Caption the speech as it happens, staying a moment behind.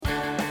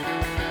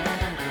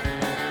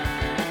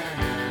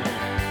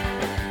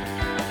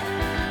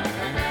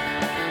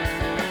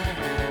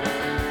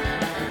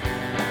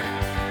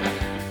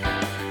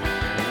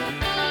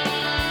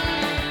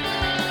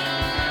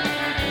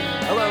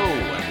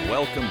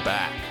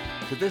welcome back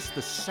to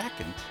the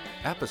second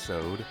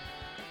episode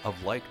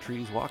of Like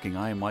Trees Walking.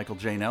 I am Michael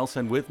J.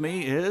 Nelson. With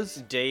me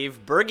is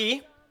Dave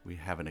Berge. We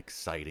have an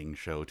exciting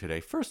show today.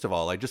 First of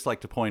all, I'd just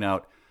like to point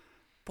out,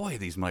 boy,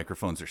 these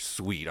microphones are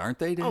sweet, aren't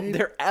they, Dave? Oh,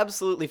 they're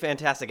absolutely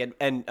fantastic.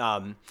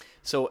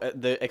 So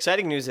the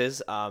exciting news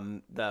is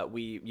that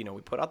we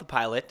put out the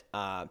pilot.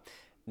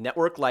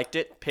 Network liked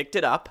it, picked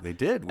it up. They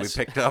did. We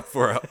picked up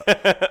for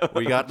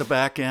we got the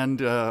back end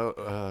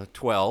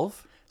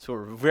 12. So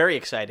we're very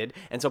excited.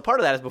 And so part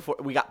of that is before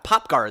we got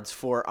pop guards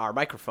for our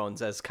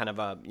microphones as kind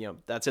of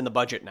that's in the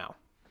budget now.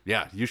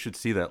 Yeah, you should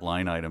see that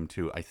line item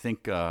too. I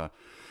think the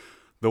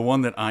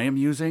one that I am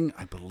using,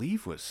 I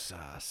believe, was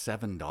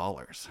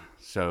 $7.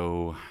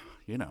 So,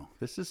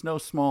 this is no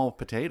small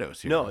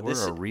potatoes here. No,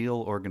 we're a real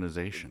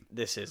organization.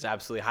 This is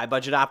absolutely a high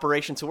budget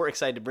operation. So we're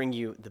excited to bring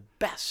you the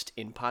best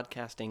in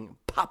podcasting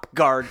pop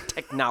guard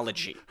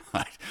technology.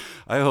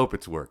 I hope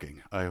it's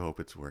working.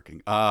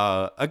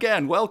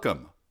 Again,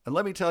 welcome. And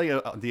let me tell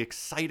you the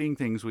exciting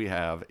things we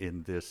have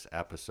in this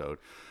episode.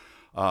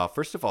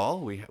 First of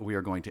all, we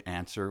are going to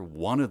answer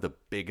one of the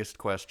biggest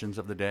questions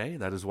of the day.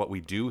 That is what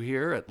we do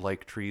here at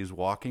Like Trees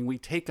Walking. We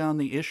take on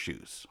the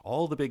issues,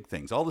 all the big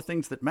things, all the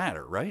things that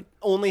matter, right?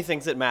 Only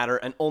things that matter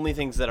and only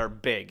things that are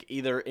big,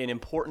 either in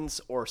importance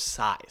or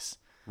size.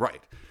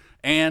 Right.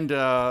 And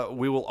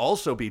we will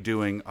also be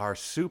doing our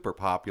super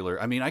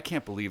popular, I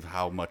can't believe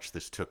how much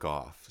this took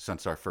off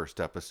since our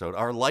first episode.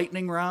 Our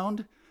lightning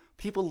round,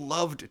 people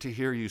loved to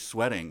hear you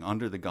sweating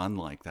under the gun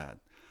like that.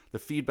 The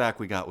feedback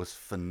we got was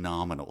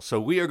phenomenal. So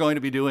we are going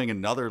to be doing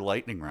another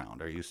lightning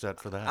round. Are you set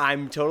for that?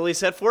 I'm totally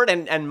set for it.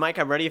 And Mike,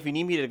 I'm ready if you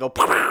need me to go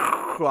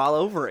all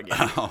over again.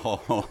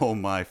 Oh,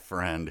 my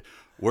friend.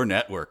 We're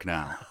network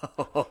now.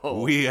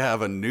 We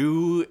have a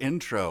new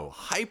intro,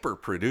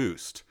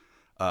 hyper-produced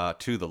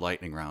to the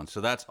lightning round.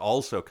 So that's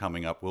also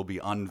coming up. We'll be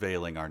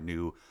unveiling our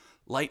new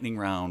lightning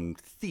round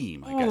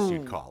theme, I guess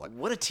you'd call it.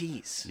 What a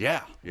tease.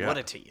 Yeah. What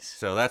a tease.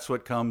 So that's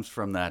what comes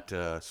from that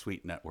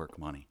sweet network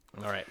money.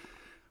 All right.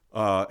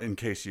 In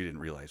case you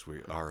didn't realize,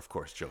 we are, of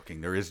course,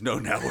 joking. There is no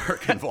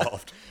network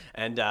involved.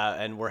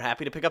 And we're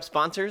happy to pick up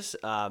sponsors,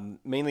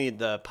 mainly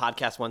the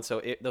podcast ones.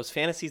 So those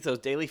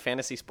daily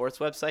fantasy sports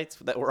websites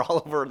that were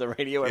all over the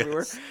radio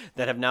everywhere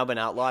that have now been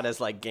outlawed as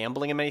like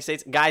gambling in many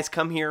states. Guys,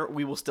 come here.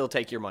 We will still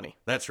take your money.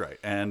 That's right.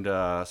 And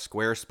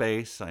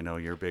Squarespace, I know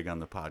you're big on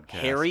the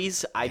podcast.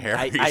 Harry's. I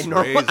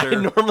razor.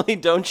 normally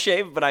don't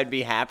shave, but I'd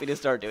be happy to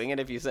start doing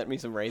it if you sent me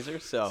some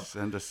razors. So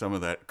send us some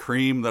of that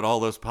cream that all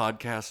those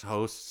podcast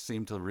hosts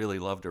seem to really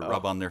love to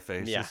rub on their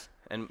faces. Yeah,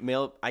 and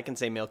I can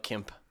say Male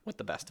Kimp with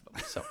the best of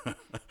them. So,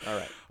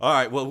 all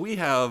right. Well, we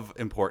have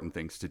important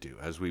things to do,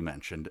 as we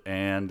mentioned,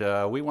 and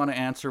we want to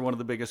answer one of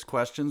the biggest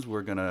questions.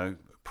 We're going to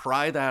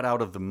pry that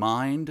out of the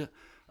mind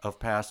of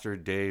Pastor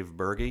Dave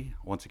Berge.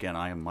 Once again,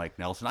 I am Mike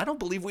Nelson. I don't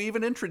believe we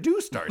even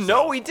introduced ourselves.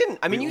 No, we didn't.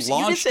 We you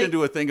launched did say,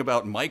 into a thing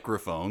about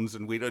microphones,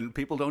 and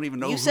people don't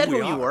even know who we are. You said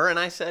who you were, and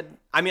I said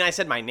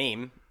my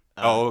name.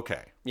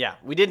 Okay. Yeah,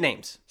 we did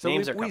names. So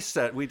names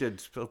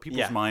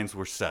people's minds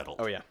were settled.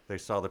 Oh, yeah. They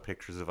saw the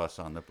pictures of us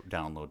on the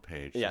download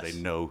page. Yes. So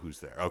they know who's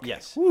there. Okay.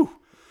 Yes. Whew.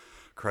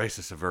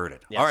 Crisis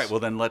averted. Yes. All right,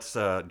 well then let's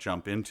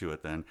jump into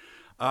it then.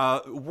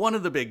 One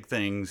of the big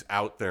things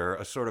out there,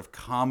 a sort of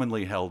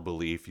commonly held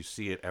belief, you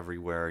see it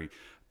everywhere,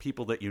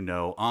 people that you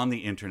know, on the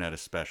internet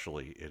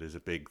especially, it is a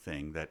big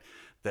thing,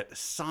 that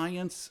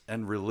science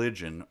and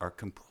religion are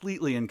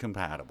completely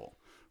incompatible.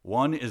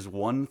 One is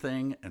one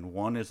thing and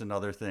one is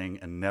another thing,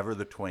 and never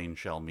the twain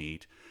shall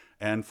meet.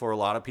 And for a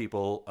lot of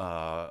people,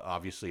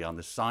 obviously on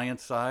the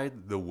science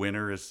side, the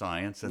winner is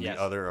science, and yes.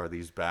 the other are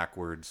these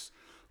backwards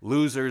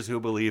losers who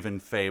believe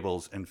in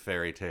fables and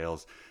fairy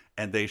tales,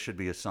 and they should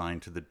be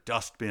assigned to the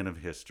dustbin of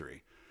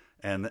history.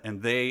 And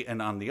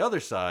on the other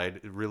side,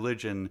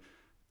 religion,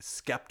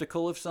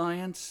 skeptical of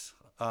science.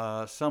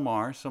 Some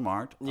are, some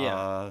aren't.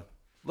 Yeah.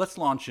 Let's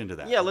launch into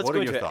that. Yeah, let's what go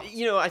are into your it.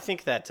 thoughts? I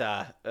think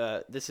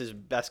that this is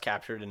best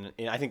captured in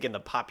the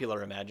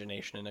popular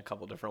imagination in a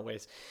couple different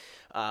ways.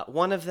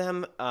 One of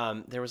them,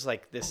 there was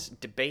like this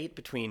debate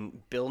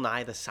between Bill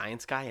Nye the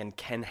Science Guy and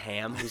Ken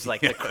Ham, who's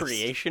like Yes. the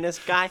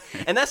creationist guy,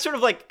 and that's sort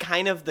of like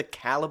kind of the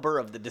caliber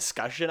of the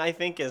discussion. I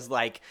think is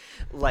like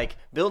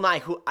Bill Nye,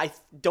 who I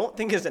don't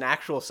think is an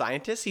actual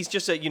scientist. He's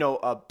just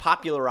a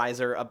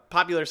popularizer, a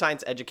popular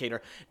science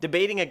educator,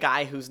 debating a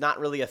guy who's not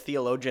really a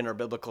theologian or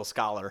biblical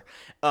scholar,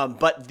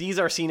 but these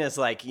are seen as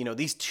like,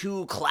 these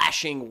two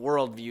clashing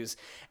worldviews.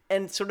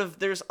 And sort of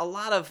there's a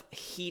lot of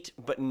heat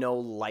but no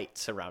light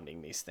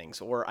surrounding these things,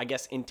 or I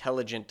guess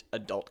intelligent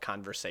adult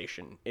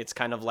conversation. It's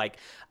kind of like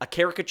a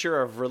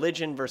caricature of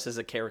religion versus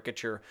a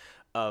caricature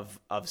of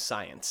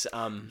science.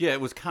 Yeah,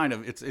 it was kind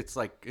of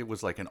it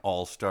was like an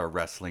all-star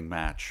wrestling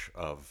match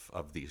of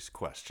these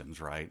questions,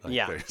 right? Like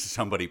Yeah. There's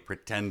somebody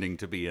pretending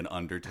to be an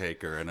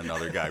undertaker and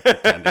another guy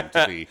pretending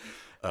to be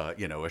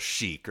a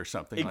sheik or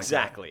something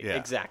Exactly, like that. Yeah.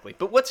 exactly.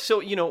 But what's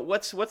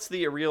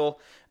the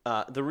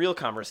real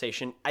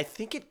conversation? I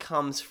think it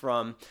comes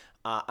from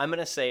I'm going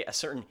to say a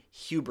certain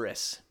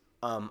hubris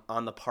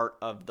on the part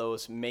of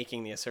those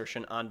making the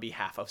assertion on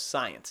behalf of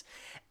science.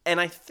 And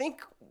I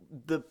think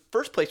the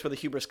first place where the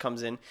hubris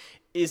comes in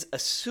is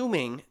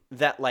assuming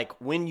that, like,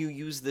 when you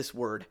use this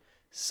word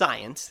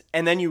science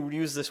and then you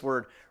use this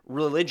word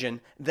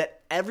religion,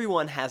 that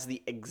everyone has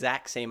the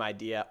exact same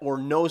idea or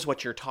knows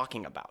what you're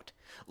talking about.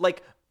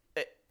 Like,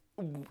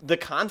 the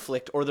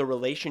conflict or the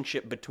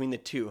relationship between the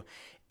two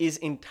is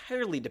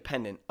entirely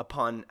dependent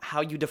upon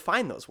how you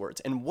define those words.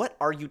 And what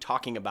are you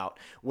talking about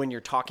when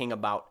you're talking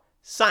about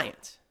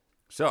science?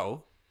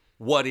 So,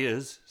 what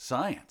is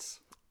science?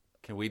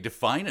 Can we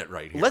define it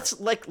right here?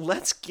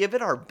 Let's give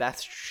it our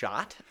best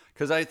shot.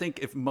 Because I think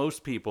if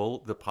most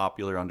people, the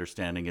popular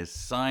understanding is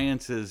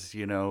science is,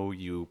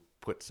 you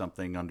put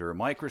something under a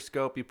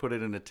microscope, you put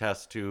it in a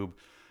test tube,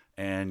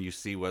 and you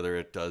see whether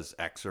it does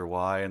X or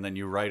Y, and then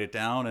you write it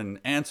down, and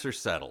answer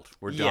settled.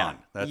 We're done.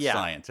 That's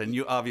science. And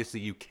you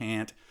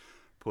can't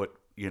put,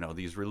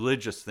 these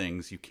religious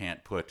things, you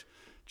can't put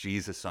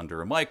Jesus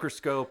under a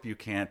microscope, you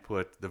can't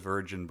put the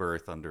virgin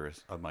birth under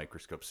a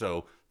microscope.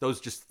 So those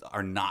just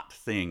are not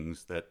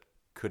things that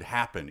could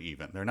happen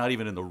even. They're not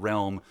even in the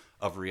realm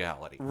of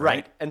reality.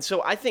 Right. And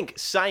so I think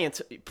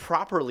science,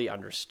 properly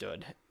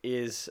understood,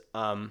 is...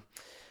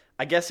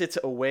 I guess it's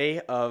a way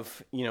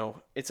of,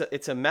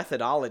 it's a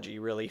methodology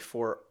really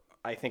for,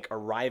 I think,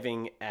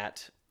 arriving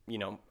at,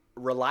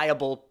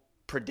 reliable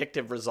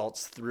predictive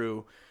results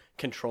through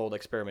controlled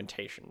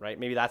experimentation, right?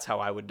 Maybe that's how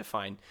I would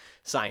define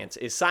science.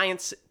 Is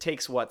science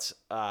takes what's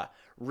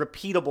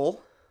repeatable,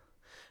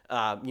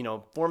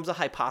 forms a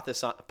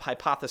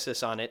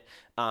hypothesis on it,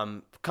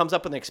 comes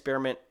up with an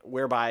experiment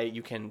whereby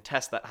you can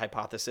test that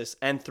hypothesis,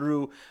 and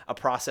through a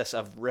process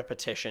of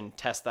repetition,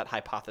 test that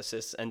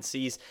hypothesis and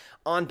sees,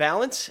 on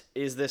balance,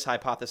 is this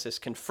hypothesis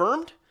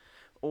confirmed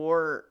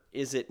or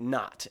is it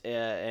not?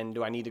 And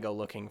do I need to go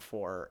looking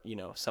for,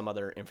 some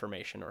other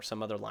information or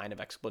some other line of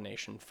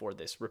explanation for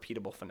this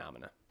repeatable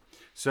phenomena?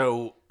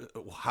 So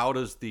how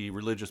does the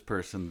religious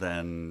person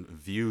then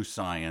view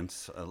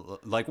science?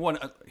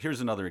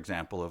 Here's another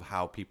example of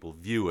how people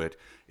view it,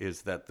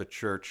 is that the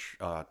church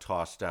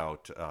tossed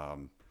out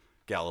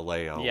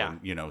Galileo. Yeah.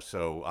 And,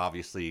 so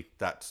obviously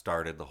that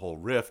started the whole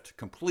rift,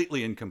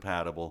 completely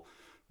incompatible.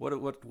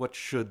 What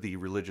should the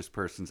religious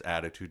person's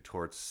attitude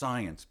towards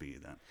science be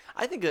then?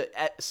 I think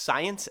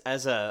science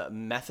as a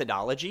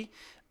methodology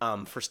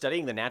for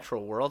studying the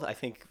natural world, I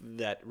think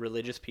that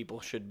religious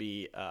people should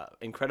be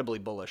incredibly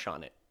bullish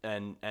on it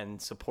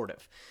and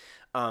supportive.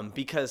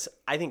 Because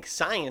I think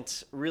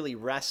science really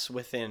rests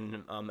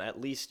within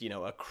at least,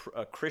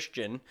 a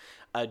Christian,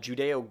 a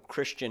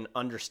Judeo-Christian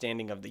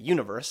understanding of the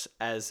universe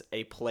as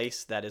a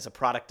place that is a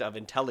product of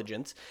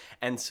intelligence.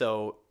 And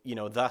so,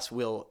 thus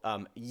will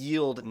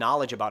yield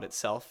knowledge about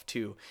itself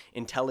to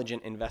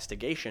intelligent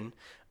investigation.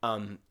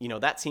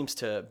 That seems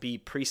to be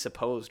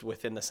presupposed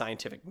within the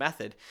scientific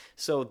method.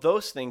 So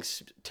those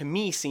things, to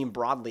me, seem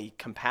broadly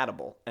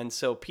compatible. And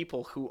so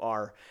people who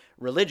are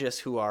religious,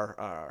 who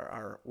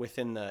are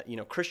within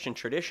the Christian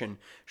tradition,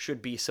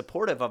 should be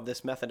supportive of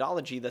this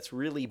methodology that's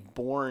really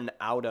born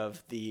out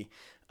of the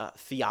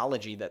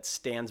theology that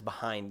stands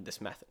behind this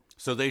method.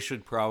 So they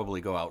should probably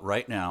go out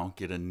right now,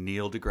 get a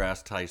Neil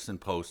deGrasse Tyson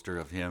poster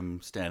of him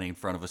standing in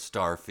front of a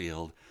star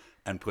field,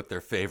 and put their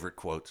favorite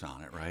quotes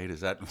on it, right? Is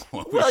that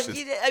what we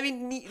should... I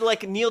mean,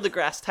 like Neil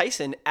deGrasse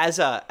Tyson, as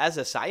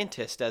a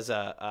scientist,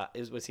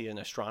 was he an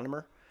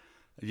astronomer?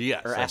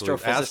 Yes, or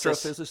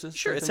astrophysicist.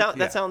 Sure,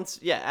 that sounds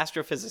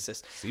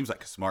astrophysicist. Seems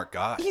like a smart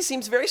guy. He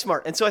seems very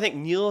smart, and so I think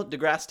Neil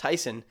deGrasse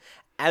Tyson,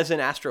 as an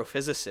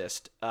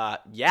astrophysicist,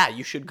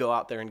 you should go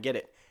out there and get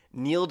it.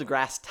 Neil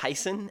deGrasse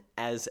Tyson,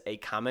 as a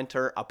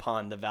commenter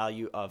upon the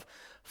value of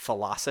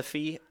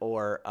philosophy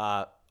or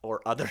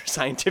other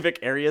scientific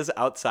areas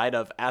outside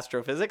of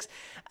astrophysics,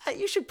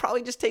 you should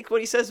probably just take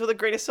what he says with a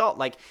grain of salt.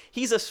 Like,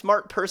 he's a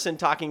smart person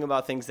talking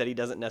about things that he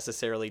doesn't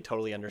necessarily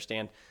totally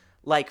understand.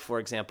 Like, for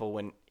example,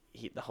 when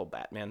the whole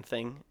Batman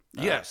thing.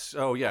 Yes.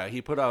 Oh, yeah.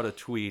 He put out a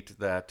tweet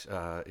that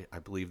I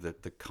believe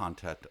that the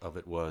content of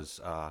it was,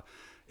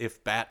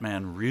 if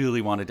Batman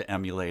really wanted to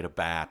emulate a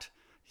bat,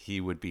 he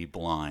would be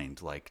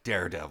blind like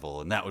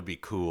Daredevil, and that would be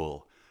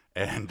cool.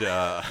 And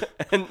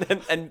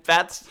and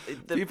bats.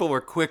 People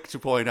were quick to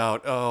point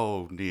out,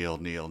 "Oh,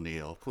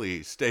 Neil,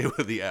 please stay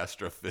with the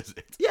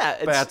astrophysics.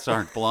 Yeah, bats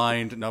aren't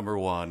blind. Number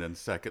one, and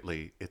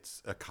secondly,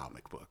 it's a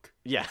comic book.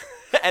 Yeah,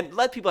 and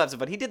let people have some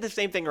fun. He did the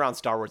same thing around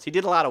Star Wars. He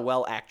did a lot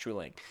of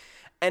actuallying,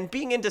 and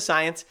being into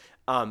science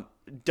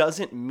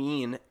doesn't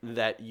mean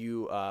that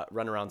you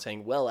run around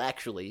saying "well,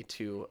 actually"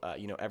 to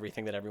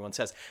everything that everyone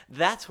says.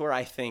 That's where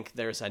I think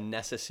there's a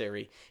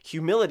necessary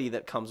humility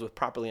that comes with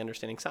properly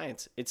understanding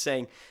science. It's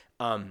saying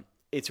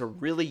it's a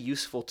really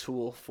useful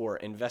tool for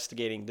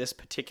investigating this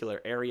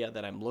particular area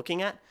that I'm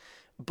looking at,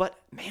 but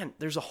man,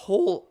 there's a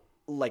whole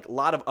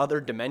lot of other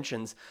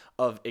dimensions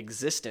of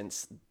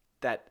existence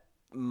that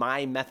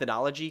my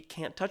methodology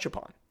can't touch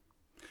upon.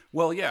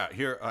 Well, yeah,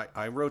 here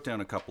I wrote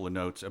down a couple of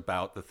notes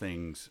about the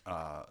things.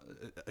 I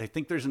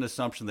think there's an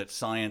assumption that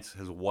science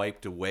has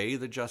wiped away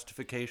the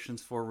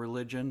justifications for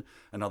religion.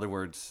 In other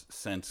words,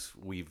 since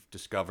we've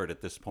discovered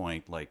at this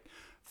point,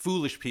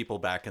 foolish people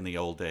back in the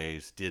old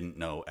days didn't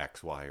know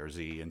X, Y, or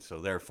Z, and so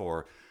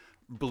therefore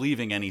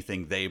believing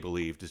anything they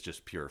believed is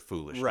just pure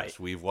foolishness. Right.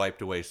 We've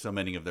wiped away so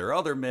many of their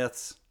other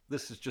myths.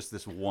 This is just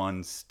this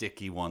one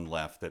sticky one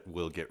left that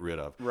we'll get rid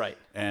of. Right.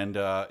 And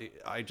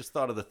I just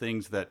thought of the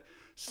things that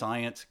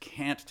science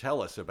can't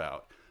tell us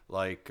about.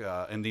 Like,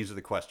 and these are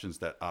the questions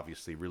that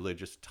obviously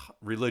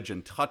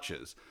religion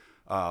touches.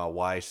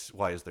 Why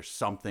is there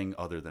something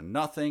other than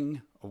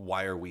nothing?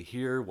 Why are we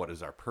here? What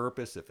is our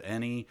purpose, if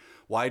any?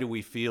 Why do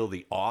we feel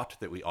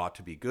that we ought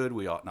to be good?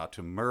 We ought not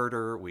to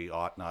murder. We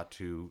ought not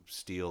to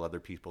steal other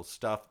people's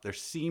stuff. There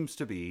seems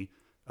to be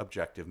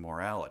objective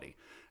morality.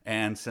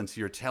 And since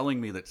you're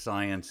telling me that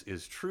science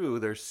is true,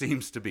 there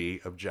seems to be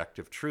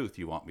objective truth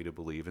you want me to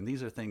believe. And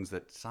these are things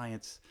that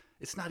science,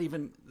 it's not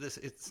in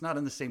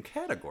the same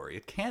category.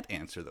 It can't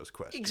answer those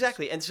questions.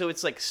 Exactly. And so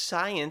it's like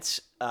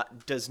science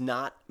does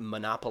not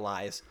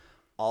monopolize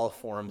all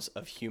forms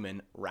of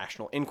human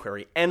rational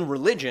inquiry. And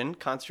religion,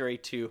 contrary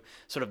to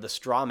sort of the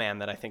straw man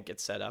that I think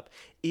gets set up,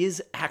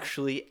 is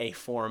actually a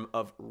form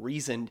of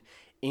reasoned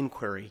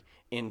inquiry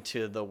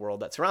into the world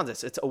that surrounds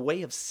us. It's a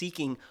way of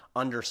seeking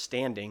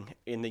understanding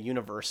in the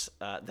universe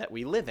that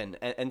we live in.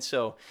 And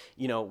so,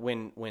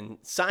 when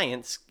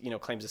science,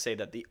 claims to say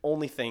that the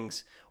only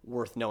things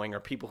worth knowing, or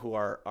people who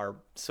are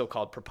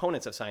so-called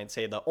proponents of science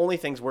say the only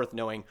things worth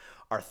knowing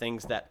are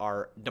things that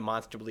are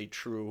demonstrably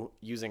true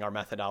using our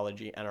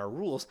methodology and our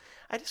rules,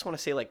 I just want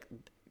to say,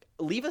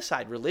 leave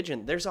aside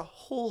religion, there's a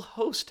whole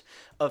host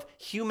of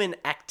human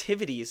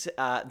activities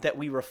that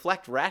we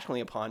reflect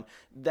rationally upon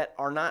that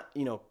are not,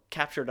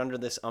 captured under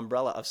this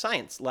umbrella of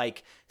science,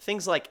 like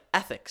things like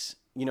ethics.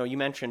 You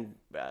mentioned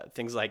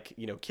things like,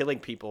 killing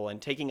people and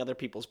taking other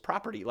people's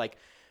property. Like,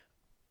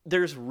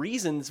 there's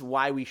reasons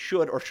why we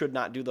should or should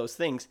not do those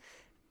things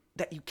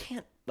that you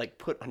can't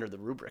put under the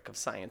rubric of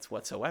science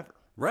whatsoever.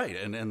 Right,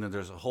 and then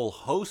there's a whole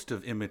host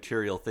of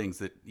immaterial things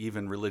that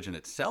even religion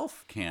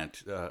itself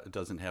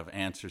doesn't have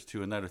answers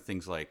to, and that are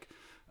things like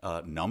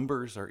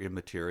numbers are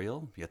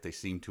immaterial, yet they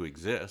seem to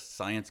exist.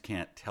 Science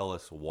can't tell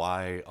us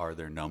why are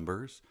there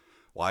numbers,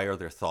 why are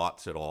there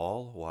thoughts at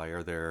all, why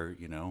are there,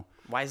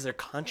 Why is there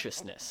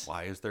consciousness?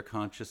 Why is there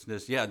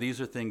consciousness? Yeah,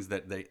 these are things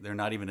that they're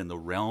not even in the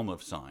realm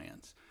of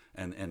science.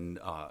 And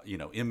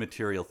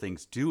immaterial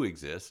things do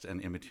exist,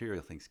 and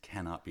immaterial things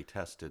cannot be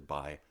tested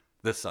by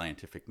the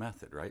scientific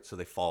method, right? So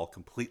they fall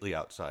completely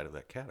outside of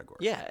that category.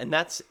 Yeah, and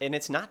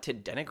it's not to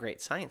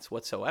denigrate science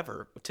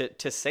whatsoever.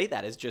 To say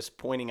that is just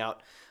pointing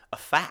out a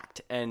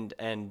fact, and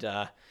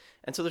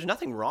so there's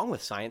nothing wrong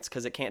with science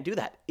because it can't do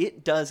that.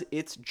 It does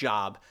its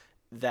job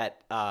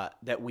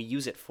that we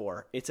use it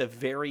for. It's a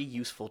very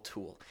useful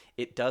tool.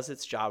 It does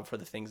its job for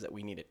the things that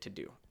we need it to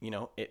do.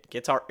 It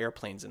gets our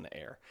airplanes in the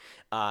air.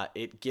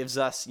 It gives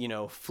us,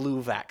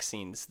 flu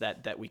vaccines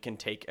that we can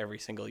take every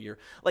single year.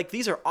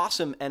 These are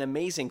awesome and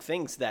amazing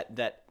things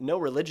that no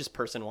religious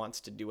person wants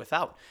to do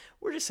without.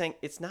 We're just saying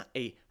it's not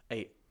a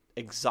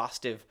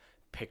exhaustive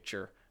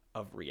picture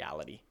of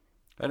reality.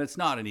 And it's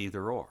not an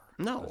either or.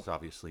 No. There's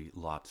obviously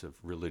lots of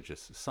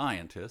religious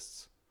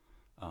scientists.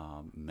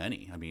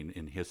 Many,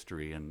 in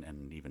history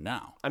and even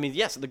now.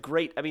 Yes,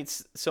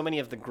 so many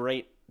of the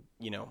great,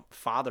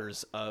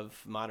 fathers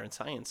of modern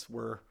science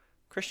were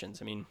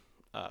Christians.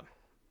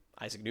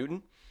 Isaac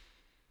Newton,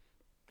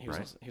 he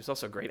was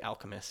also a great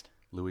alchemist.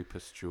 Louis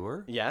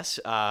Pasteur. Yes.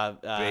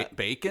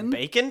 Bacon.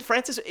 Bacon.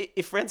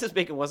 If Francis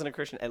Bacon wasn't a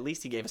Christian, at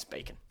least he gave us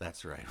bacon.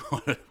 That's right.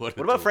 What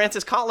about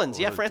Francis Collins?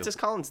 Yeah, Francis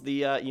Collins,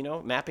 the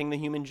mapping the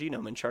human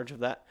genome, in charge of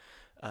that.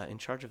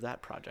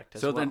 Project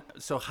as well.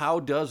 So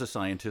how does a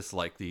scientist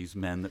like these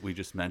men that we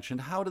just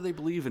mentioned, how do they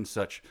believe in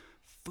such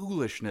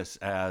foolishness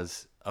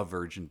as a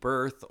virgin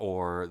birth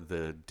or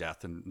the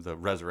death and the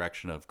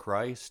resurrection of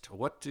Christ?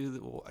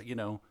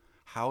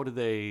 How do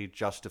they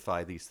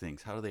justify these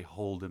things? How do they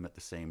hold them at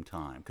the same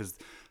time? Because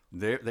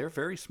they're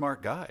very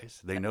smart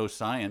guys. They know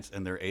science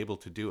and they're able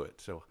to do it.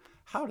 So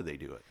how do they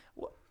do it?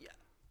 Well,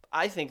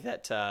 I think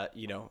that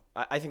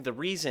I think the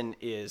reason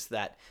is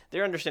that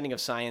their understanding of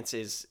science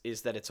is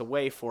that it's a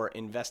way for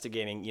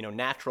investigating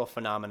natural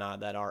phenomena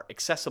that are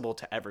accessible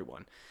to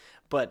everyone.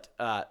 But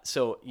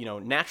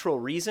natural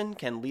reason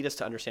can lead us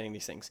to understanding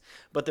these things.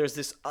 But there's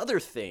this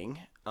other thing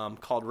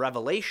called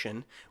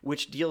revelation,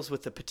 which deals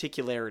with the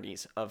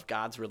particularities of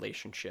God's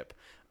relationship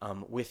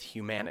with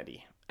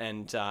humanity.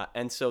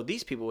 And so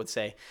these people would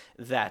say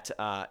that,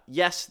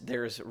 yes,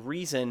 there's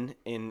reason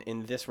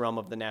in this realm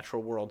of the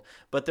natural world,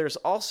 but there's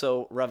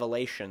also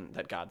revelation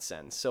that God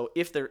sends. So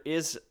if there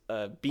is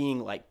a being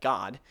like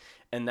God,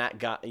 and that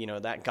God,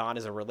 that God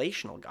is a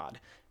relational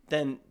God,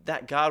 then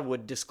that God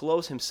would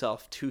disclose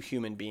himself to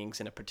human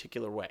beings in a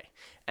particular way.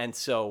 And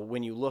so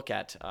when you look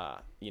at,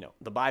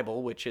 the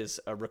Bible, which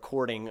is a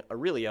recording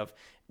really of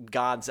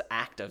God's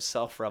act of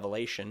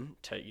self-revelation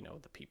to,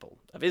 the people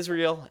of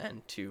Israel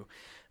and to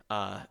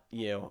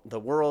the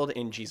world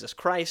in Jesus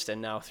Christ,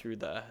 and now through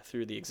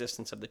the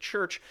existence of the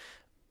church,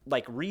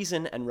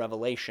 reason and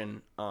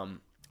revelation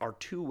are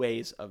two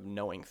ways of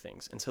knowing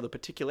things. And so the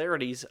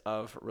particularities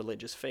of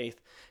religious faith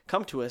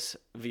come to us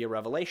via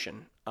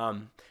revelation.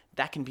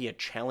 That can be a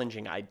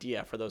challenging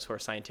idea for those who are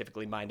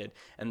scientifically minded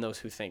and those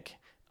who think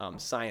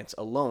science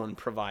alone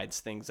provides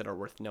things that are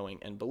worth knowing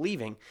and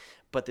believing.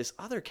 But this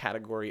other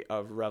category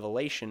of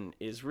revelation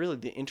is really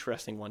the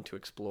interesting one to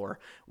explore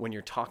when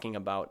you're talking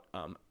about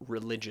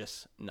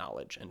religious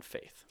knowledge and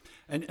faith.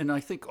 And I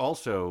think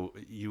also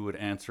you would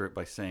answer it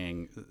by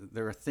saying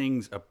there are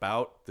things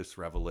about this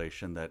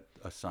revelation that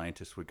a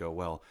scientist would go,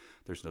 well,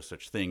 there's no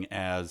such thing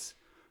as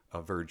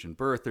a virgin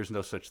birth. There's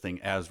no such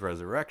thing as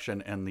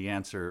resurrection. And the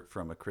answer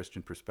from a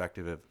Christian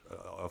perspective,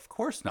 of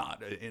course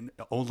not.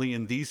 Only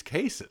in these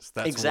cases.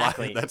 That's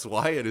exactly. That's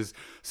why it has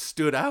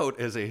stood out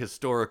as a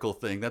historical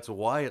thing. That's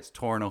why it's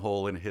torn a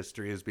hole in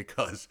history, is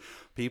because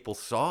people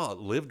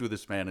lived with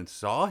this man and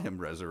saw him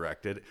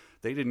resurrected.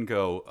 They didn't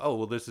go, oh,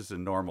 well, this is a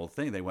normal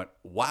thing. They went,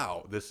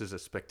 wow, this is a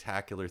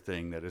spectacular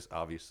thing that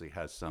obviously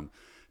has some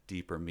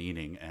deeper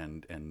meaning.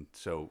 And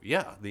so,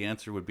 yeah, the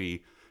answer would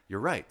be, you're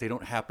right. They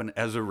don't happen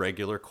as a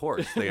regular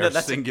course. They are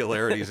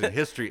singularities in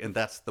history, and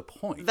that's the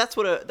point. That's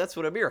what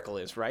a miracle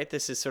is, right?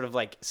 This is sort of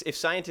like, if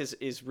science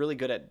is really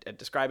good at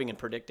describing and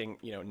predicting,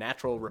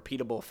 natural,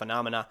 repeatable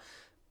phenomena,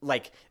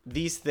 like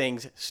these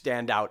things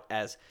stand out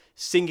as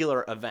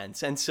singular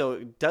events. And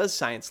so does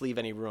science leave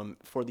any room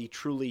for the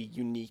truly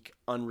unique,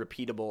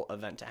 unrepeatable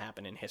event to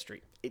happen in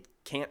history? It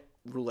can't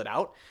rule it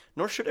out,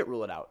 nor should it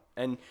rule it out.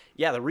 And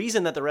yeah, the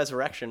reason that the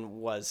resurrection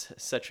was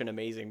such an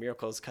amazing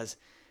miracle is because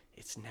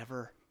it's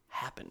never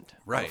happened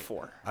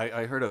before.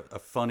 I heard a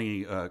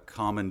funny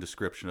common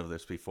description of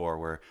this before,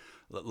 where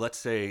let's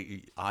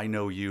say I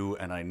know you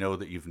and I know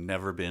that you've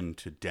never been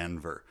to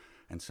Denver,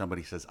 and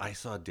somebody says, I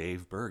saw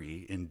Dave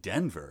Berge in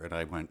Denver, and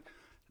I went,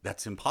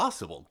 that's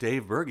impossible.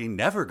 Dave Berge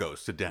never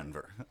goes to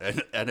Denver,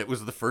 and it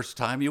was the first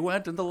time you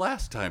went and the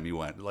last time you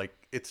went. Like,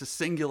 it's a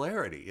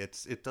singularity.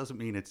 It doesn't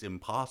mean it's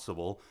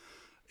impossible.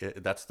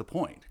 That's the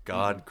point.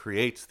 God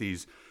creates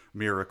these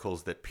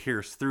miracles that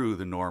pierce through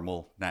the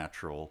normal,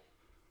 natural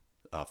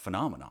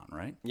phenomenon,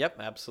 right? Yep,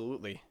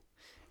 absolutely.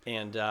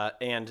 And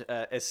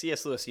as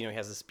C.S. Lewis, he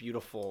has this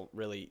beautiful,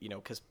 really,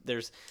 because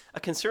there's a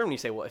concern when you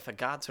say, well, if a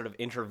God sort of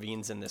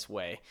intervenes in this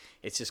way,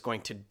 it's just going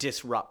to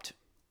disrupt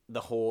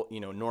the whole,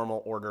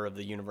 normal order of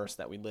the universe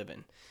that we live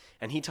in.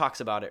 And he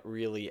talks about it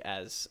really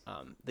as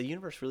the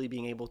universe really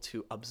being able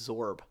to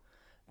absorb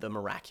the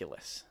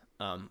miraculous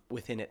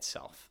within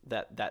itself,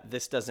 that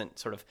this doesn't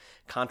sort of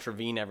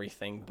contravene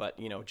everything, but,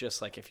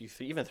 just like if you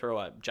even throw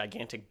a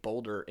gigantic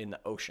boulder in the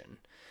ocean,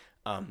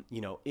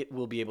 it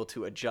will be able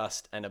to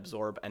adjust and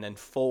absorb and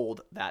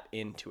enfold that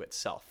into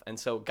itself. And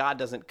so God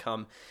doesn't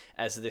come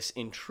as this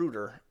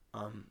intruder,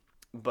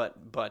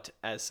 but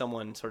as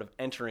someone sort of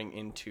entering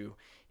into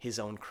his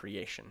own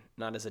creation,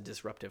 not as a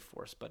disruptive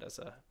force, but as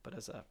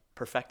a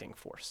perfecting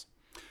force.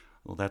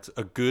 Well, that's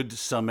a good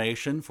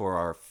summation for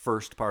our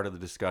first part of the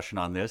discussion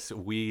on this.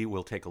 We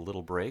will take a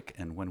little break,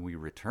 and when we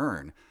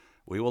return,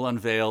 we will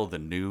unveil the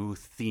new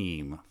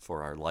theme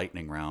for our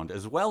lightning round,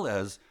 as well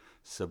as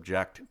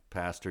subject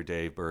Pastor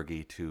Dave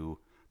Berge to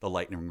the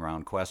lightning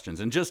round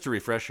questions. And just to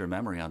refresh your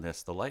memory on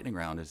this, the lightning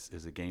round is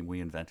a game we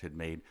invented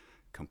made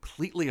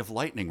completely of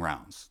lightning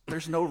rounds.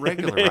 There's no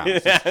regular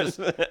rounds.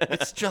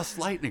 It's just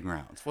lightning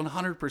rounds.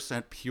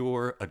 100%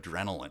 pure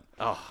adrenaline.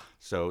 Oh.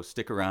 So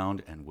stick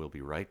around and we'll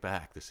be right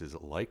back. This is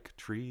Like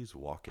Trees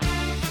Walking.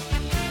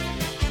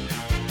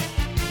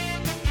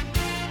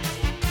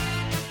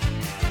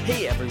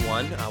 Hey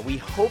everyone, we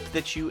hope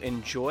that you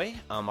enjoy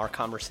our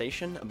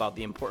conversation about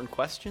the important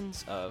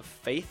questions of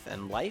faith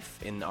and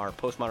life in our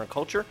postmodern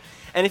culture.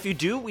 And if you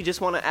do, we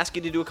just want to ask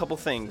you to do a couple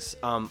things.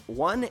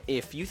 One,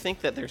 if you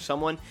think that there's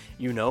someone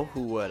you know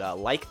who would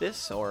like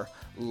this or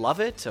love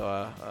it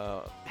or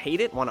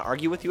hate it, want to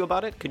argue with you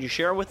about it, could you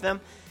share it with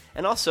them?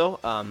 And also,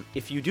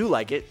 if you do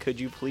like it, could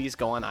you please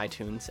go on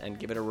iTunes and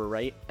give it a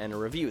rate and a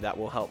review? That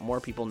will help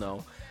more people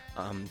know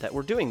that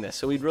we're doing this.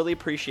 So we'd really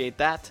appreciate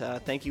that.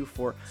 Thank you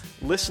for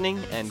listening,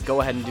 and go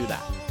ahead and do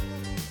that.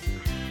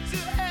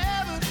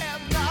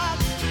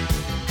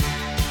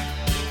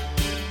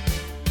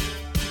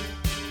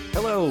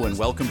 Hello, and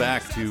welcome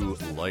back to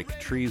Like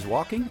Trees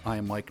Walking. I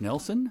am Mike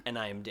Nelson. And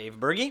I am Dave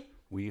Berge.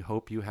 We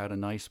hope you had a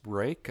nice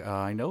break.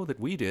 I know that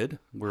we did.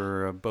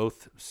 We're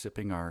both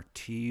sipping our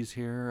teas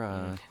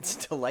here.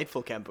 It's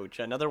delightful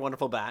kombucha. Another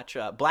wonderful batch.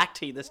 Black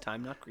tea this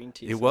time, not green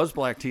tea. It was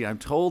black tea. I'm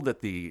told that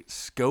the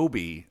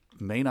SCOBY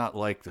may not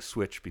like the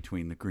switch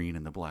between the green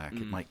and the black.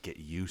 It might get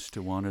used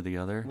to one or the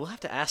other. We'll have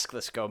to ask the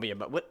SCOBY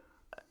about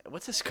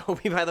what's a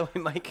SCOBY, by the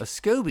way, Mike? A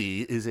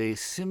SCOBY is a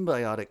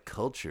symbiotic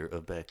culture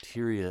of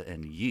bacteria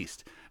and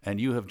yeast. And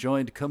you have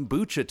joined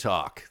Kombucha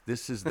Talk.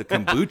 This is the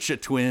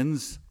Kombucha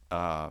Twins.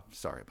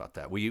 Sorry about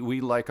that.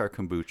 We like our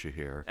kombucha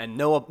here. And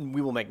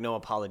we will make no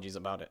apologies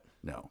about it.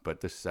 No,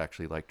 but this is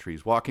actually Like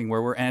Trees Walking,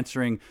 where we're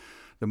answering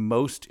the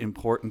most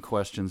important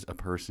questions a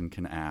person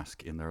can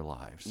ask in their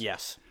lives.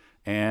 Yes.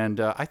 And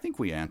I think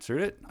we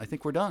answered it. I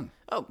think we're done.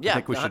 Oh, yeah. I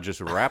think we should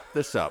just wrap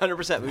this up.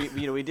 100%.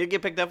 We did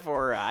get picked up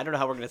for, I don't know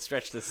how we're going to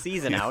stretch the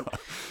season out,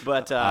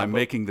 but I'm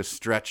making the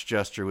stretch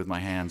gesture with my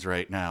hands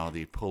right now,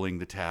 the pulling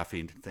the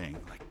taffy thing.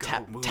 Like,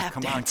 go, move,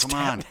 come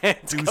on,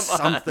 do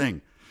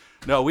something.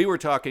 No, we were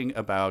talking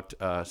about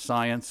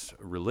science,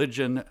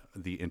 religion,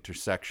 the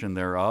intersection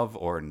thereof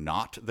or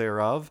not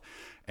thereof,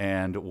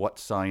 and what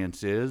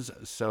science is.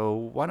 So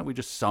why don't we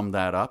just sum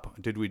that up?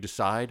 Did we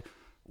decide?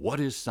 What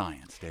is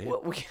science, Dave?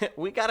 Well,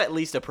 we got at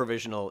least a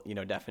provisional,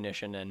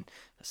 definition, and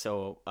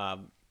so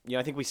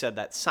I think we said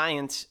that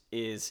science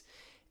is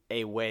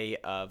a way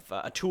of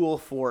a tool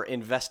for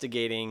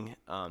investigating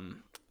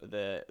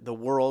the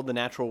world, the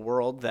natural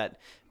world that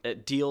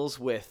deals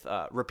with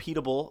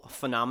repeatable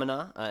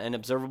phenomena and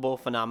observable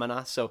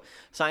phenomena. So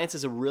science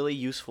is a really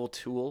useful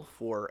tool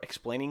for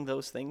explaining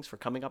those things, for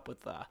coming up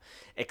with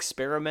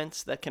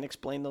experiments that can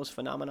explain those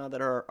phenomena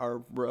that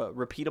are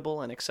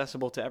repeatable and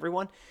accessible to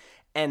everyone.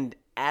 And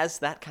as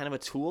that kind of a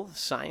tool,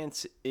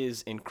 science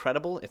is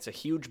incredible. It's a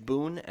huge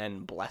boon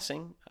and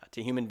blessing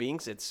to human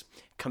beings. It's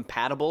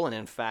compatible and,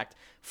 in fact,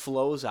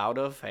 flows out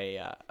of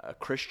a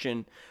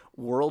Christian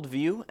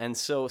worldview. And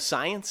so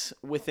science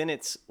within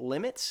its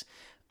limits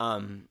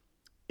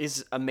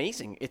is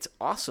amazing. It's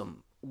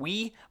awesome.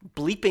 We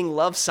bleeping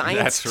love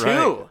science, That's too.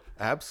 Right.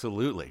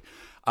 Absolutely.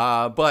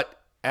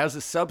 But as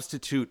a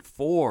substitute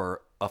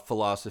for a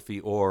philosophy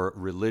or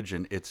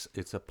religion,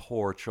 it's a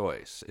poor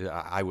choice,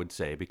 I would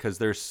say, because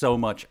there's so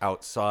much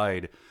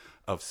outside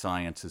of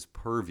science's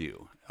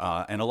purview.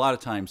 And a lot of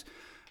times,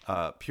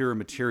 pure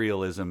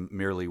materialism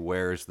merely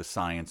wears the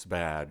science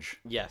badge,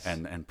 Yes.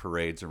 and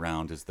parades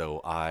around as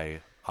though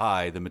I,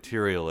 the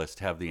materialist,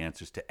 have the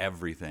answers to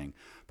everything.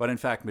 But in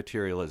fact,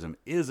 materialism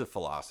is a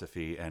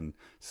philosophy and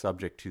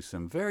subject to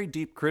some very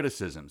deep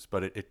criticisms,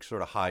 but it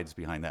sort of hides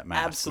behind that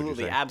mask.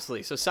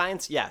 Absolutely. So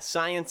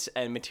science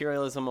and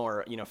materialism,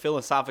 or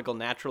philosophical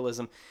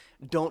naturalism,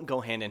 don't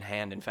go hand in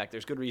hand. In fact,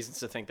 there's good reasons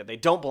to think that they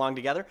don't belong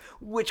together,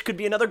 which could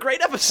be another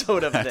great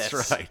episode of this.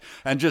 That's right.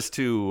 And just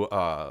to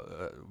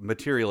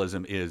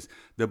materialism is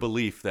the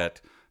belief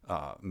that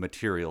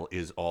material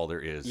is all there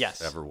is,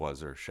 Yes. ever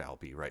was, or shall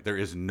be, right? There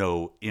is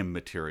no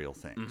immaterial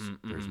things.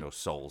 There's no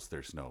souls.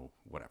 There's no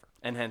whatever.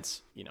 And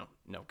hence,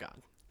 no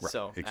God. Right,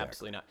 So exactly.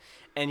 absolutely not.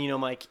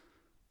 And Mike,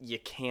 you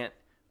can't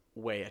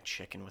weigh a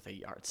chicken with a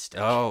yardstick.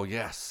 Oh,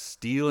 yes.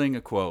 Stealing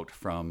a quote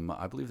from,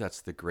 I believe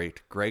that's the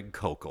great Greg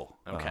Koukl,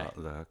 Okay.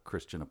 The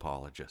Christian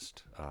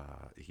apologist.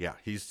 Yeah,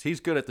 he's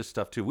good at this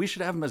stuff, too. We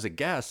should have him as a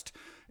guest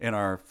in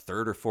our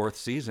third or fourth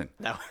season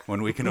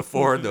when we can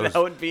afford those,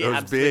 That would be those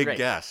absolutely big great.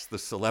 guests, the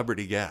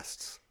celebrity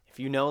guests. If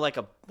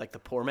like the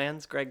poor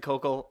man's Greg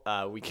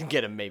Koukl, we can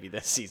get him maybe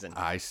this season.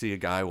 I see a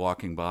guy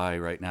walking by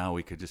right now.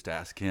 We could just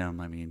ask him.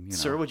 I mean,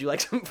 Sir, would you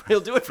like some? He'll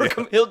do it for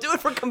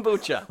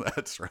kombucha.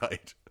 That's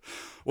right.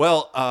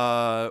 Well,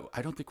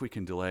 I don't think we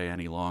can delay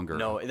any longer.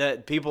 No,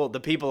 the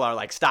people are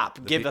like,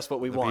 stop, give us what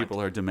we want.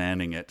 People are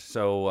demanding it.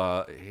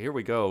 So here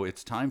we go.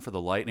 It's time for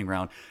the lightning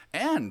round.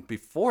 And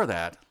before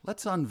that,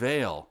 let's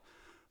unveil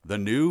the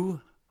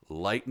new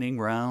lightning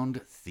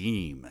round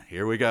theme.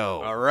 Here we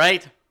go. All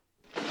right.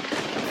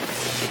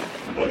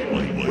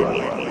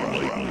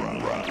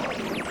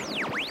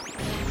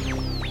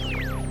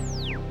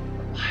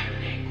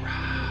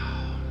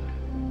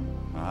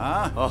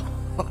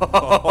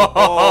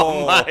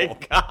 Oh my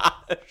gosh.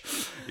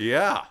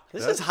 Yeah.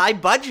 This is high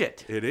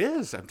budget. It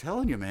is. I'm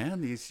telling you,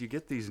 man. You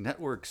get these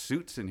network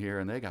suits in here,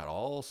 and they got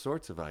all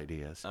sorts of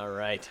ideas. All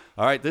right.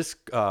 All right. This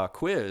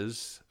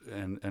quiz,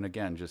 and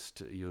again,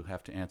 just you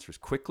have to answer as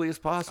quickly as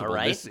possible. All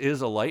right. This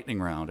is a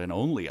lightning round, and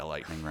only a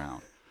lightning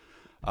round.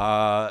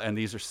 And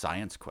these are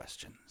science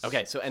questions.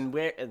 Okay, so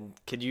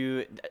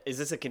is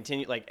this a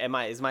continue,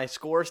 is my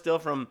score still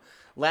from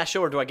last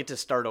show, or do I get to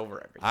start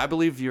over every time? I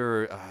believe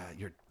you're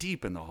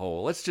deep in the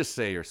hole. Let's just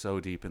say you're so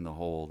deep in the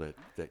hole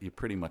that you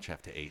pretty much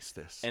have to ace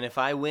this. And if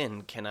I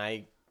win, can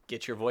I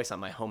get your voice on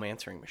my home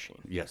answering machine?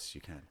 Yes,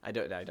 you can. I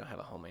don't have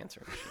a home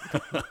answering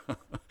machine.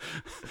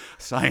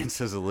 Science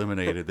has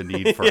eliminated the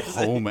need for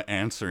home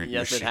answering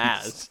Yes, machines. it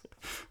has.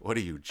 What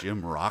are you,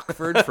 Jim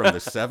Rockford from the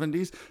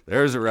 70s?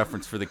 There's a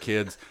reference for the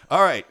kids.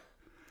 All right.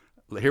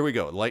 Here we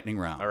go. Lightning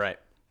round. All right.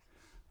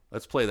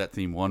 Let's play that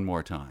theme one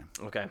more time.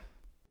 Okay.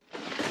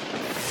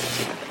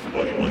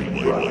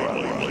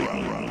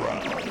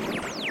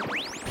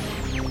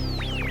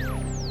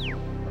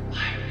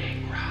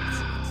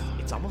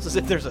 It's almost as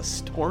if there's a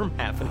storm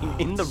happening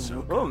in the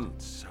room.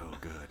 So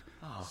good.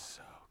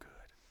 So good.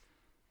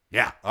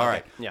 Yeah. All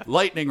right. Yeah.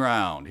 Lightning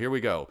round. Here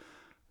we go.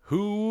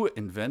 Who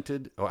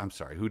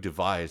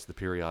devised the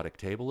periodic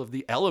table of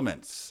the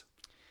elements?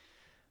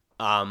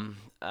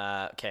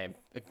 Okay.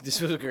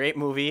 This was a great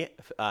movie.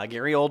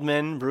 Gary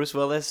Oldman, Bruce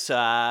Willis,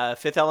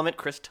 Fifth Element,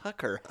 Chris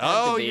Tucker.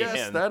 Oh,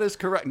 yes, that is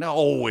correct.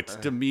 No, it's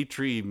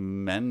Dmitry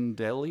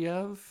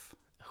Mendeleev.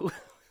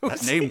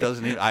 That name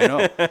doesn't even. I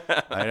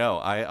know.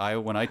 I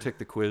when I took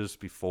the quiz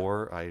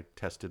before I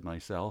tested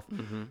myself,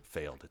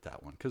 failed at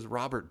that one because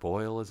Robert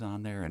Boyle is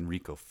on there,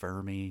 Enrico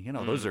Fermi.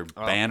 Those are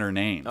banner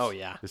names. Oh,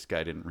 yeah. This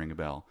guy didn't ring a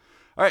bell.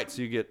 All right,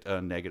 so you get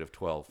a negative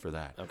 12 for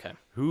that. Okay.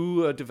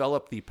 Who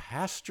developed the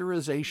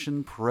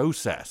pasteurization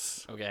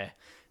process? Okay.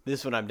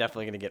 This one I'm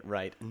definitely going to get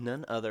right.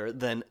 None other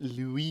than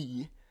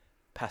Louis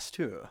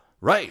Pasteur.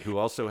 Right, who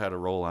also had a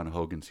role on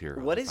Hogan's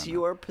Heroes. What is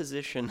your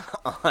position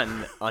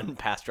on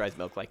unpasteurized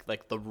milk,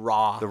 like the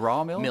raw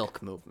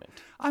milk movement?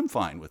 I'm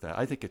fine with that.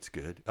 I think it's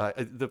good. I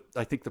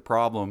think the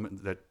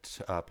problem that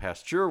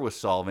Pasteur was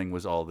solving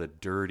was all the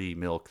dirty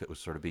milk that was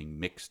sort of being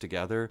mixed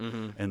together,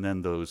 and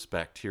then those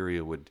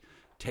bacteria would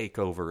take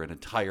over an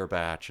entire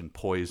batch and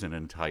poison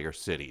an entire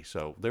city.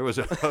 So there was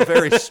a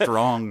very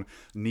strong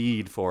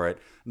need for it.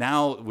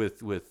 Now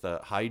with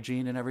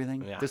hygiene and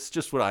everything, this is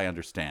just what I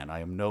understand. I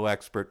am no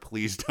expert.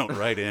 Please don't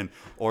write in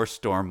or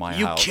storm my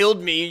house. You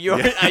killed me.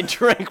 I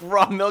drank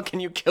raw milk and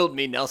you killed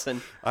me,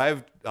 Nelson.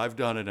 I've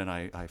done it and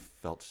I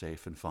felt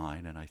safe and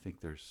fine, and I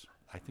think there's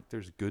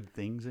good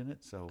things in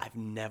it. So I've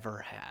never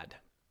had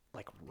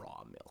like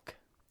raw milk.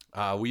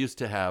 We used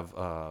to have,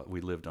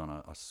 we lived on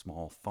a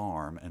small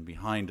farm, and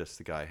behind us,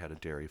 the guy had a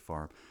dairy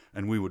farm,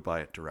 and we would buy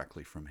it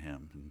directly from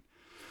him. And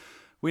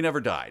we never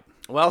died.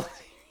 Well,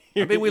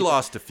 I mean, we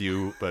lost a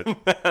few, but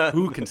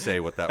who can say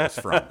what that was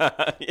from?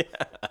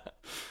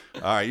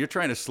 All right, you're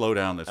trying to slow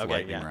down this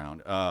lightning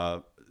round.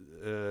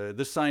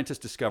 This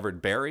scientist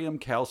discovered barium,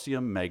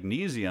 calcium,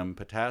 magnesium,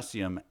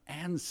 potassium,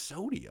 and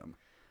sodium.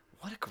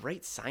 What a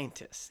great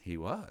scientist. He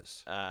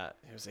was.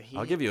 It was a he.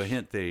 I'll give you a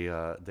hint.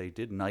 They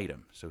did knight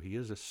him, so he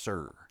is a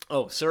sir.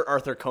 Oh, Sir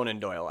Arthur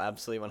Conan Doyle.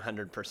 Absolutely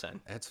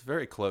 100%. That's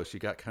very close. You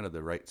got kind of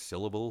the right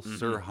syllable.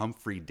 Sir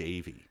Humphrey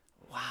Davy.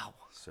 Wow.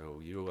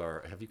 So you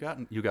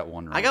got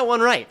one right. I got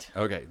one right.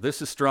 Okay.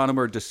 This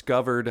astronomer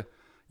discovered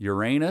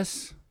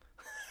Uranus.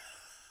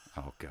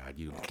 Oh God,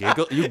 you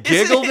giggled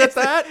at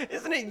that?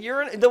 Isn't it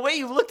Uranus? The way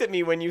you looked at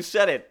me when you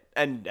said it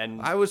and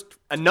I was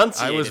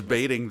enunciated. I was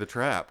baiting the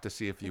trap to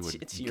see if you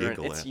would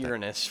giggle at It's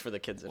Uranus for the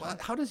kids at home.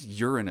 How does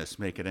Uranus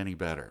make it any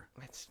better?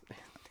 It's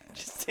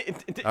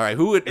all right,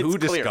 who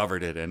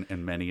discovered it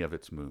and many of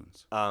its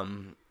moons?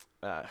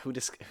 Who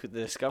the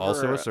discoverer?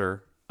 Also a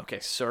sir. Okay,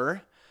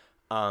 sir.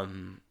 Oh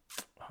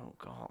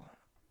God.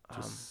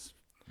 Just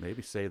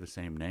maybe say the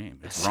same name.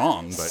 It's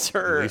wrong, but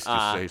Sir, at least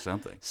just say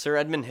something. Sir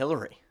Edmund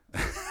Hillary.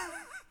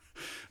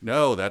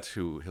 No, that's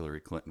who Hillary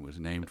Clinton was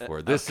named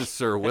for. This is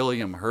Sir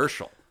William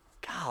Herschel.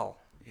 Gal.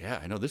 Yeah,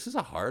 I know. This is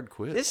a hard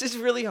quiz. This is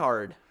really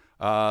hard.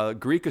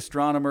 Greek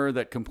astronomer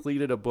that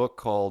completed a book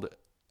called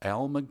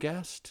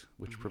Almagest,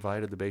 which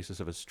provided the basis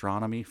of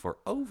astronomy for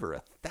over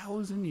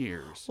 1,000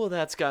 years. Well,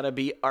 that's got to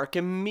be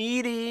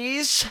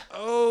Archimedes.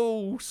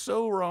 Oh,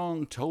 so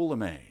wrong.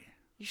 Ptolemy.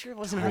 You sure it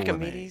wasn't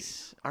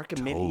Archimedes?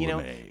 Archimedes, you know,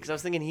 because I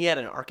was thinking he had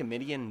an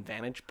Archimedean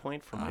vantage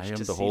point from which to see. I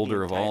am the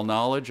holder of all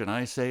knowledge, and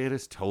I say it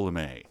is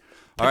Ptolemy.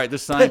 All right,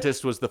 this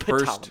scientist was the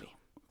first.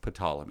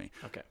 Ptolemy.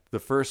 Okay. The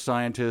first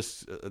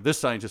scientist. This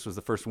scientist was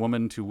the first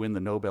woman to win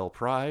the Nobel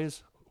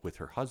Prize. With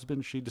her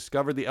husband, she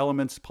discovered the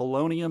elements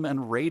polonium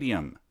and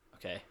radium.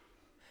 Okay.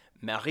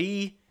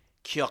 Marie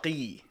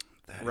Curie.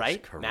 That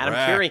right? is correct.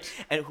 Madame Curie,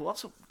 and who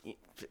also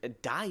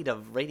died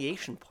of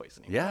radiation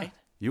poisoning. Yeah. Right?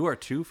 You are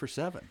 2 for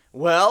 7.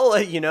 Well,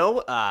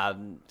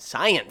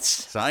 science.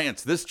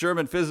 Science. This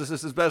German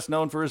physicist is best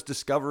known for his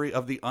discovery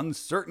of the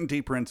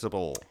uncertainty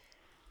principle.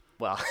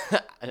 Well,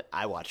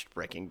 I watched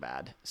Breaking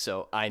Bad,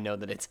 so I know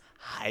that it's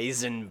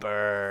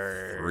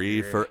Heisenberg.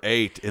 3 for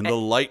 8 in the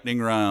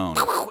lightning round.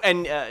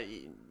 And,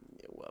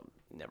 well,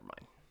 never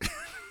mind.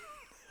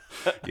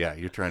 Yeah,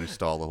 you're trying to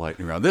stall the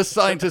lightning round. This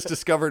scientist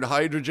discovered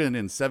hydrogen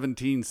in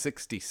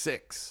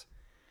 1766.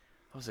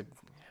 It was a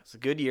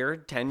good year,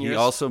 10 years. He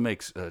also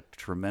makes a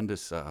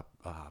tremendous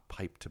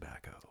pipe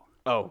tobacco.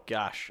 Oh,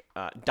 gosh.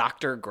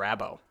 Dr.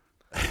 Grabo.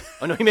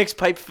 Oh, no, he makes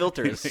pipe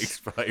filters. He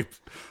makes pipes.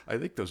 I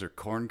think those are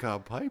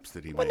corncob pipes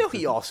that he well, makes. No,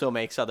 he also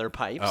makes other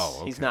pipes. Oh,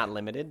 okay. He's not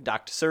limited.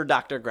 Sir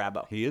Dr.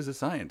 Grabo. He is a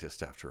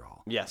scientist, after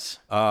all. Yes.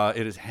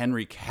 It is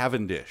Henry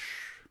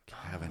Cavendish.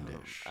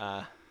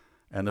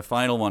 And the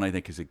final one, I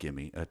think, is a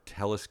gimme. A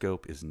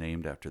telescope is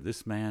named after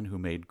this man who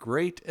made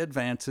great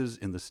advances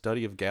in the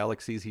study of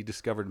galaxies. He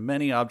discovered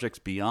many objects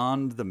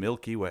beyond the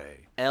Milky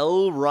Way.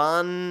 L.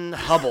 Ron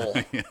Hubble,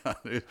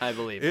 I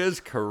believe. Is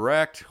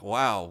correct.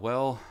 Wow.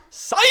 Well,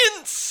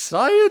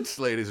 Science,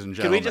 ladies and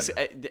Can gentlemen. we just,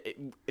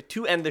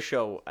 to end the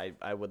show,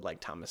 I would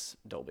like Thomas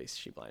Dolby's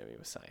She Blinded Me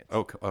with Science.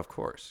 Oh, of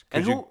course.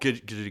 And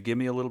Could you give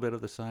me a little bit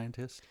of the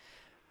scientist?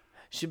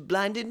 She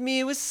blinded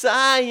me with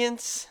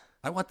science.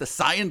 I want the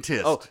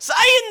scientist. Oh,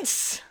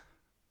 science!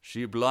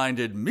 She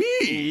blinded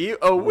me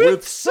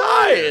with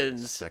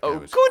science. That guy Oh,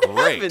 was good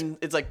great. heavens.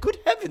 It's like, good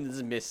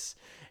heavens, Miss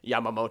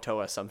Yamamoto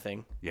or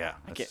something. Yeah,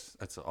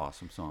 that's an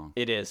awesome song.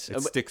 It is. It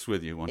sticks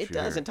with you once It you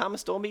hear does. it. And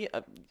Thomas Dolby,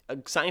 a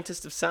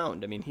scientist of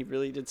sound. I mean, he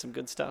really did some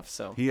good stuff.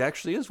 So He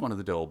actually is one of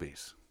the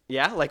Dolbys.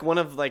 yeah, like one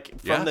of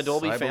from the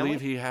Dolby I family.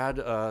 believe he had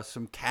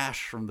some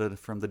cash from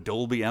the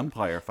Dolby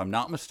Empire, if I'm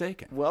not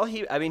mistaken. Well,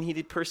 he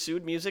did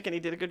pursued music and he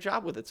did a good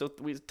job with it. So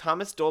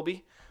Thomas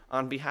Dolby,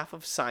 on behalf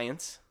of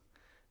science,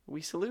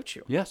 we salute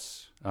you.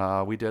 Yes,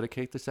 we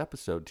dedicate this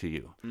episode to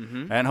you.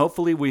 And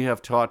hopefully we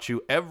have taught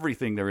you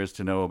everything there is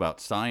to know about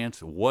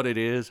science, what it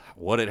is,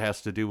 what it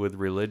has to do with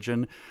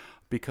religion,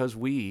 because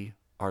we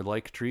are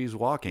like trees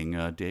walking.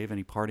 Dave,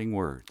 any parting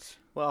words?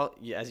 Well,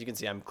 yeah, as you can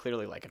see, I'm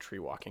clearly like a tree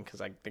walking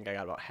because I think I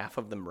got about half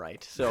of them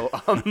right. So,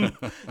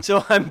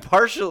 so I'm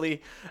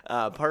partially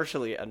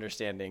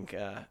understanding.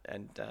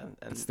 And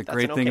It's the that's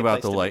great an thing okay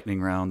about place the to be.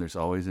 lightning round. There's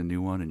always a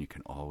new one, and you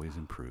can always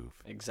improve.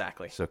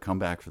 Exactly. So come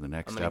back for the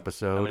next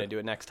episode. I'm gonna do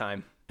it next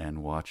time.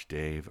 And watch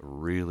Dave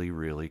really,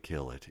 really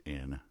kill it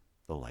in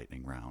the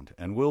lightning round.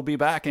 And we'll be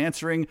back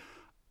answering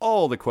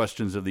all the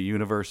questions of the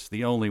universe,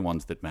 the only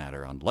ones that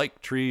matter, on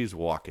Like Trees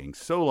Walking.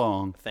 So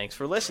long. Thanks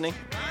for listening.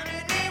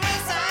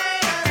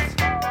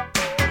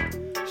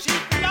 She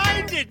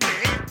blinded me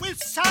with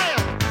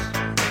science.